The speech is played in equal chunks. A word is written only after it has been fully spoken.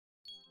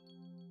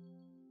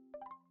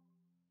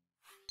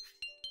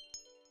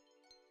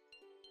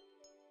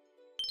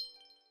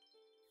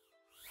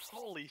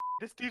Holy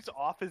this dude's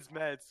off his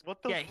meds.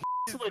 What the Yeah,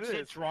 he's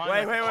legit drawing.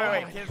 Wait.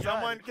 Oh Can God.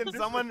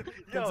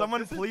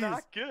 someone This is please?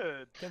 not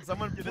good. Can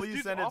someone This please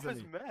dude's send it off to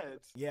his me? meds.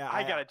 Yeah,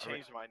 I gotta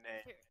change my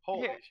name.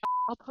 Holy Here.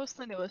 I'll post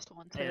the newest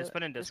one too. Yeah, just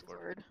put it in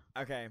Discord.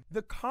 Okay.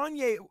 The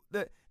Kanye,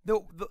 the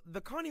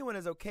Kanye one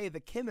is okay. The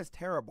Kim is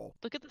terrible.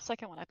 Look at the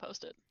second one I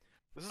posted.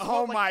 This is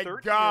Oh what, my like,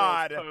 13-year-olds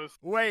God. post.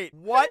 Wait,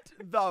 what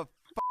the f?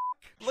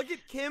 Look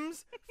at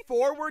Kim's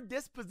forward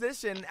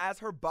disposition as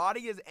her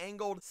body is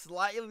angled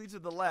slightly to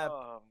the left.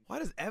 Why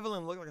does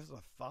Evelyn look like this is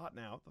a thought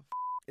now? What the f?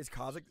 Is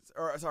Kozak,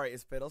 or sorry,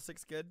 is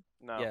Fiddlesticks good?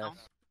 No. Yeah.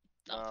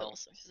 No,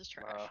 Fiddlesticks is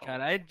trash.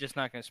 God, I'm just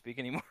not gonna speak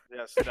anymore.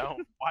 Yes,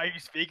 don't. Why are you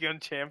speaking on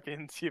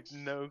champions you have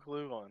no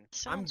clue on? I'm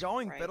Sounds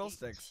going right.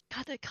 Fiddlesticks.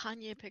 God, that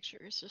Kanye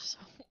picture is just so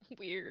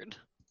weird.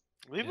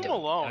 Leave him Yeah,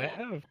 alone. I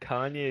have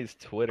Kanye's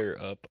Twitter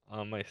up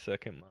on my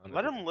second monitor.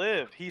 Let him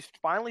live. He's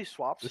finally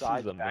swapped This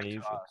sides is back to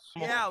amazing. us.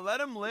 Yeah,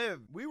 let him live.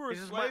 We were He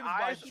says, slaves my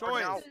by eyes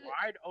are now choice.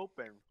 wide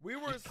open. We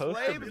were posted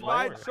slaves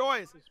by more.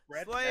 choice.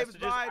 Red Slaves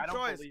messages, by I don't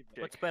choice. believe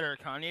it. What's better,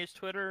 Kanye's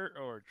Twitter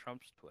or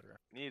Trump's Twitter?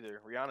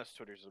 Neither. Rihanna's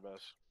Twitter's the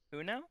best.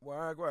 Who now?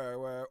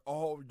 Where?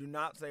 Oh, do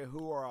not say who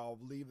or I'll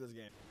leave this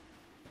game.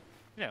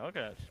 Yeah, look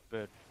at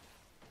that.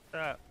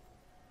 But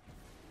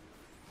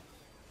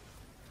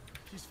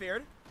She's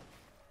feared.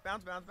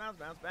 Bounce.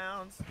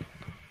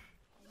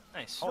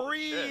 nice.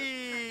 Holy shit.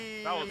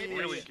 Free. That was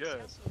really good.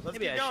 Let's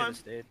Maybe keep I should going. have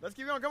stayed. Let's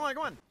keep going. Come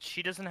on.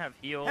 She doesn't have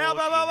heal. Help!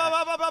 she has-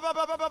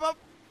 Up.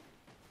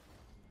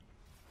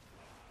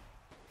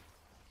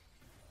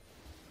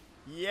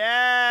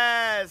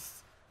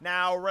 Yes.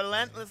 Now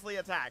relentlessly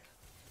attack.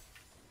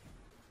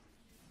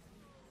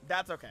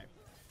 That's okay.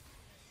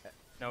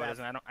 No, it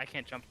doesn't. I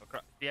can't jump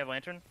across. Do you have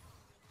lantern?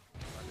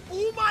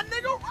 Ooh, my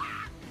nigga!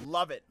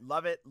 Love it.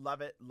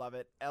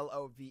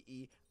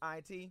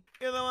 L-O-V-E-I-T.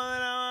 You're the one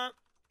that I want.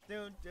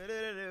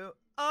 Do.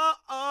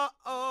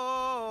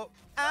 Oh.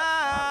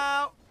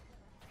 Ow.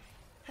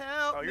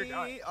 Help Oh, you're me.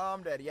 dying. Oh,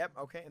 I'm dead. Yep.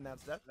 Okay, and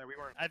that's that. No, we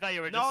weren't. I thought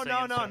you were No, just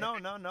singing,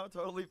 sorry. no.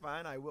 Totally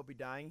fine. I will be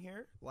dying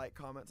here. Like,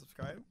 comment,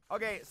 subscribe.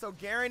 Okay, so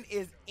Garen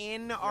is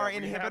in our we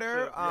have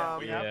inhibitor. to- yeah,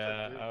 we have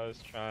Yeah, to- I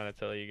was trying to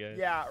tell you guys.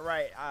 Yeah,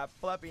 right.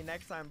 Fluppy,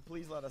 next time,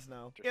 please let us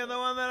know. You're the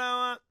one that I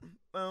want.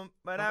 Boom,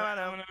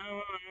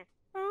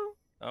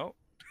 Oh.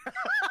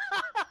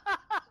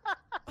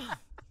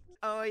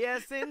 Oh,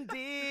 yes,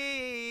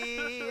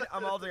 indeed.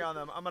 I'm ulting on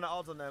them. I'm gonna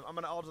ult on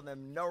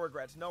them. No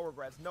regrets.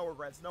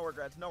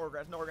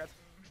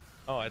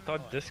 Oh, I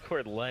thought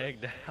Discord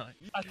lagged out.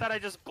 I thought I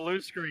just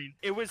blue screen.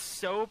 It was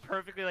so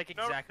perfectly like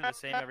exactly the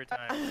same every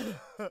time.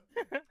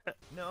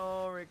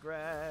 No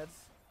regrets.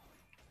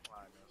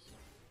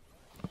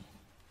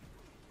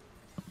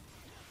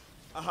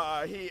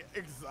 He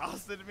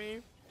exhausted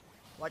me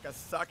like a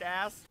suck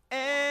ass.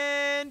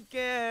 And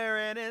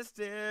Garen is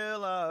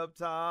still up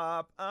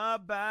top,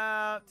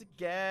 about to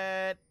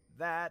get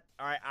that.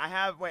 All right,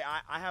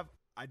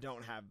 I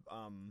don't have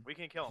We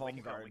can kill him.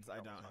 home guards. I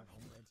don't have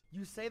home guards.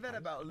 You say that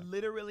about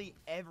literally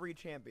every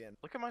champion.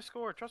 Look at my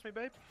score. Trust me,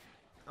 babe.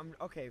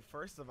 Okay,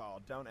 first of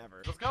all, don't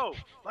ever. Let's go.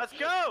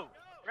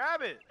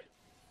 Grab it.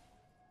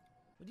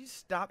 Would you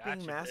stop being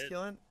Gotcha,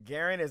 masculine?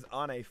 Garen is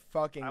on a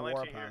fucking I let you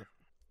warpath. hear.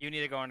 You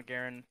need to go on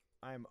Garen.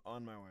 I'm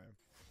on my way.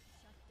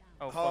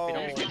 Oh, Fluppy,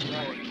 Oh, don't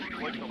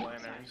Click the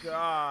lanterns.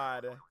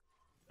 God.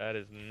 That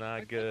is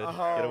not good. Get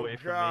Oh, away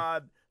from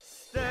God.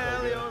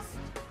 Stelios.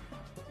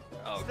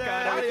 Oh,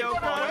 Stelio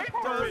Wait for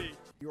Quantus. me.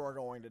 You are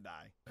going to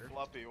die.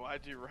 Fluppy,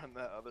 why'd you run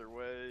that other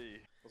way?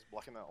 I was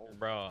blocking that me. old.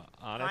 Bro,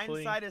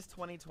 honestly, Hindsight is I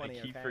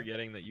 2020, keep okay?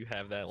 forgetting that you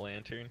have that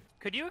lantern.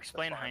 Could you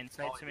explain That's fine.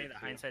 hindsight All to I me? did The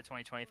too. hindsight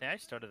 2020 thing. I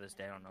still to this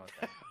day don't know what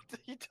that. What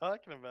are you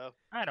talking about?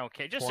 I don't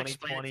care. Just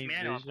explain it to 2020 me.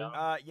 I don't vision?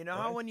 know. You know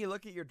how What? when you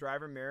look at your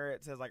driver mirror,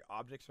 it says like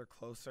objects are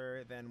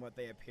closer than what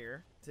they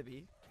appear to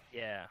be?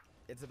 Yeah.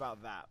 It's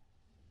about that.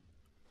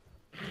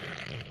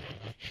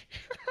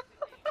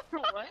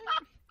 What?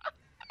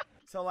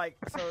 So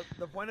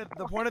the point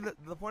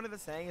of the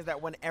saying is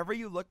that whenever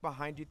you look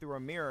behind you through a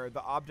mirror,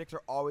 the objects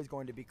are always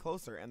going to be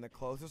closer, and the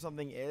closer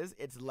something is,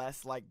 it's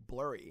less like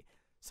blurry.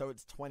 So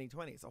it's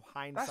 2020. So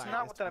hindsight. That's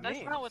not is what that 2020. That's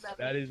means. not what that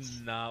That means.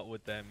 is not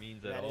what that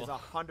means at That all. is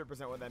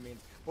 100% what that means.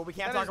 But we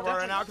can't That talk is about it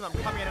right now because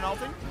I'm coming in and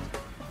ulting.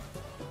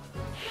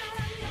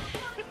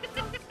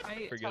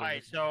 Forget All right,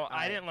 it. so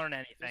I didn't learn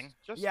anything.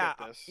 Just Yeah,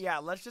 skip this. yeah.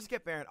 Let's just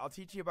get Baron. I'll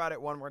teach you about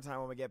it one more time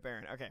when we get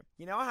Baron. Okay.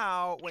 You know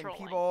how when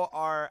Trolling. people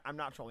are, I'm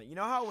not trolling. You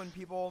know how when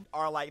people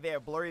are like they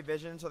have blurry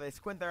vision, so they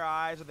squint their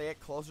eyes or they get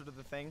closer to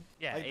the thing.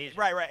 Yeah, Like, Asian.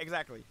 right,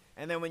 exactly.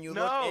 And then when you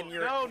look in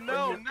your,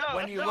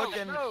 when you look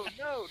in,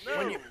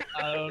 when you,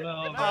 I don't know.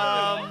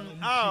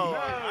 all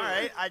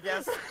right. I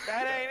guess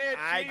That ain't it.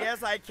 I Chief.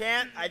 guess I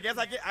can't.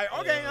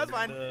 Okay, that's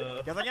fine.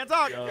 Guess I can't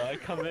talk. Yo, I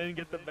come in,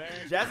 get the Baron.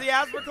 Jesse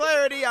asked for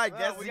clarity. I No,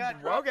 guess we he,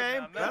 got dropped okay.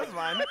 now. No, That's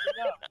fine.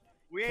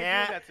 We ain't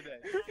Can't- doing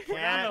that today. We're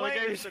can't- not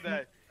playing this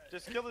today.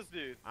 Just kill this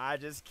dude. I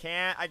just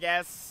can't, I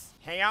guess.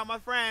 Hang out with my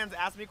friends,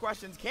 ask me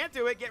questions. Can't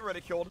do it, get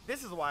ridiculed.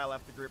 This is why I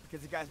left the group,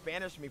 because you guys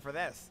banished me for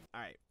this.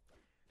 Alright.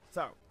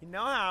 So, you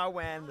know how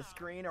when the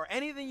screen or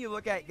anything you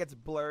look at gets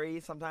blurry,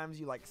 sometimes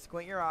you like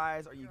squint your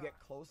eyes or you get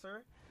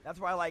closer? That's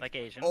why, like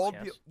Asians, old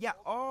yes. people. Yeah.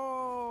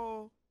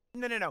 Oh.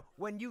 No.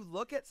 When you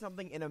look at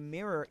something in a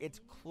mirror, it's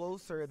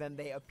closer than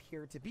they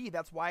appear to be.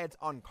 That's why it's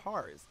on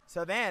cars.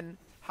 So then,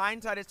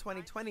 hindsight is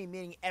 2020,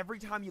 meaning every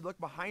time you look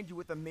behind you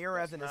with a mirror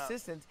as an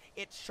assistant,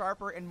 it's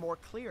sharper and more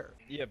clear.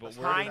 Yeah, but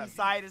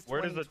Hindsight is 2020.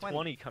 where does the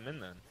 20 come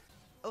in then?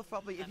 Oh,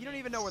 Fluppy, if you don't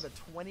even know where the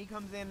 20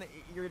 comes in,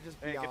 you're just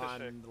Hey, get this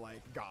beyond,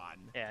 like, gone.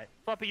 Yeah,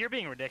 Fluppy, you're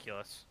being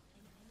ridiculous.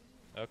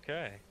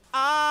 Okay.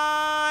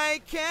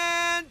 I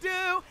can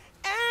do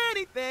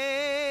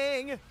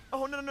anything.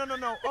 Oh, no.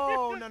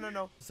 Oh,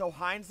 no. So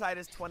hindsight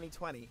is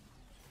 2020.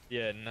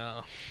 Yeah,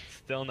 no.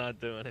 Still not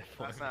doing it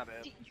for That's me. not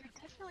it. You're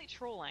definitely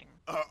trolling.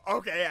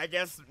 Okay, I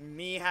guess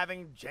me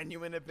having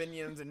genuine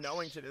opinions and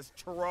knowing shit is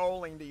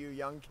trolling to you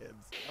young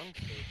kids. Young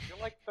kid, you're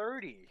like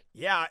 30.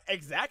 Yeah,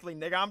 exactly,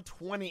 nigga. I'm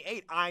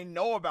 28. I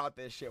know about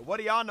this shit. What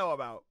do y'all know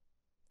about?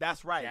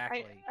 That's right.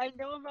 Exactly. I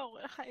know about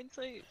what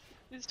hindsight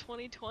is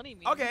 2020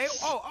 means. Okay.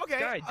 Oh, okay.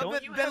 Guy, don't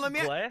then, you then have let me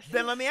glasses?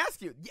 then let me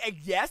ask you.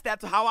 Yes,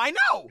 that's how I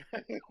know.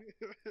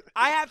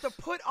 I have to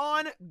put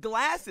on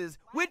glasses,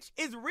 which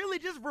is really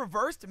just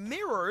reversed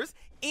mirrors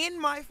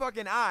in my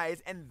fucking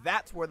eyes, and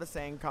that's where the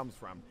saying comes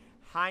from.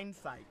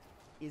 Hindsight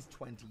is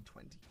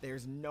 2020.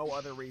 There's no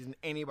other reason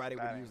anybody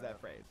would use that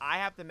phrase. I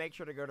have to make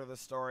sure to go to the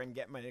store and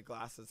get my new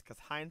glasses because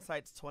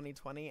hindsight's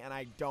 2020, and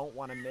I don't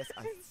want to miss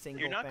a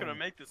single You're not thing. gonna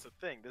make this a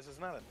thing. This is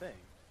not a thing.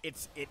 It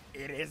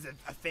is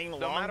a thing No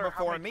long matter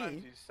how before many me.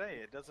 times you say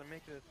it, doesn't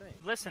make it a thing.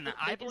 Listen, The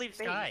I biggest believe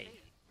thing. Sky.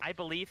 I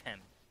believe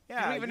him. Yeah,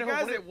 you don't even know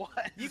guys what are, it was.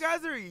 You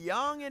guys are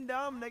young and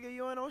dumb, nigga.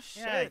 You ain't no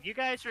shit. Yeah, you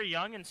guys are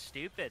young and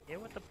stupid.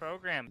 Get with the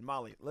program.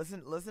 Molly,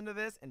 listen to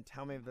this and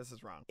tell me if this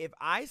is wrong. If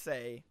I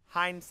say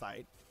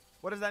hindsight,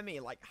 what does that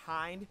mean? Like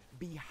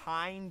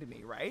behind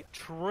me, right?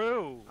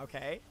 True.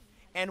 Okay.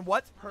 And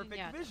what's perfect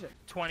Yeah. vision?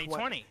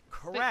 2020.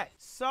 Correct.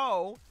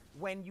 So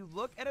when you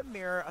look at a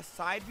mirror, a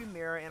side view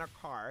mirror in a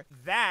car,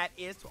 that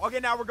is okay.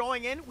 Now we're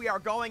going in. We are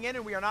going in,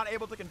 and we are not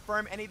able to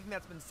confirm anything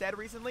that's been said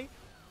recently.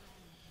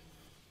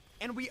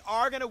 And we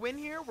are gonna win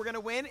here. We're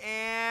gonna win,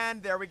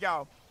 and there we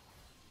go.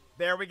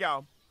 There we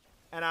go.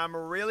 And I'm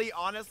really,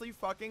 honestly,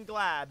 fucking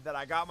glad that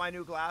I got my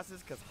new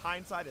glasses because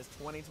hindsight is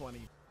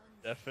 2020.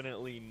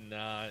 Definitely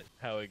not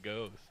how it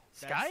goes.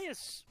 Sky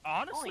is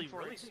honestly Going for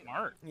really it, too.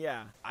 smart.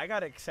 Yeah, I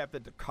got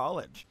accepted to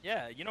college.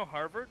 Yeah, you know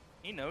Harvard?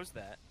 He knows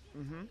that.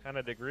 Mm-hmm. Kind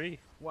of degree.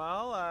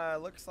 Well,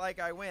 looks like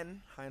I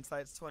win.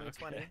 Hindsight's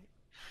 2020. Okay.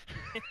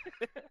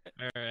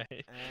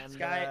 Alright. And,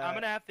 Sky, I'm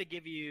going to have to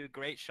give you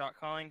great shot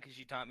calling because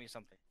you taught me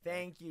something.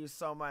 Thank you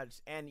so much.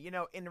 And, you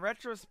know, in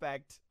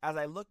retrospect, as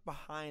I look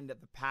behind at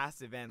the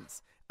past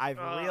events, I've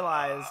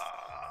realized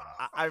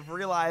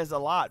a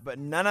lot, but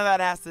none of that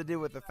has to do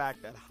with the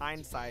fact that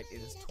hindsight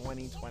is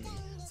 2020.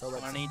 So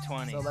let's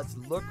 2020. So let's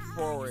look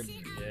forward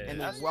Yeah,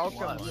 and that's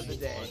welcome to the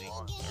day.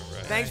 Alright.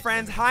 Thanks,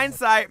 friends.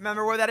 Hindsight.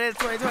 Remember where that is?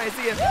 2020.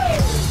 See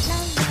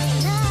you.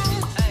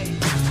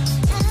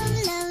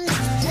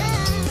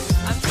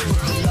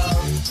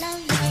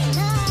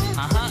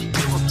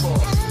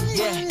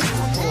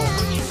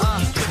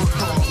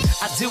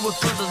 I do it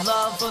for the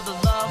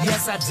love,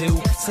 yes I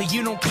do. So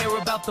you don't care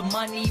about the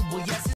money, well yes.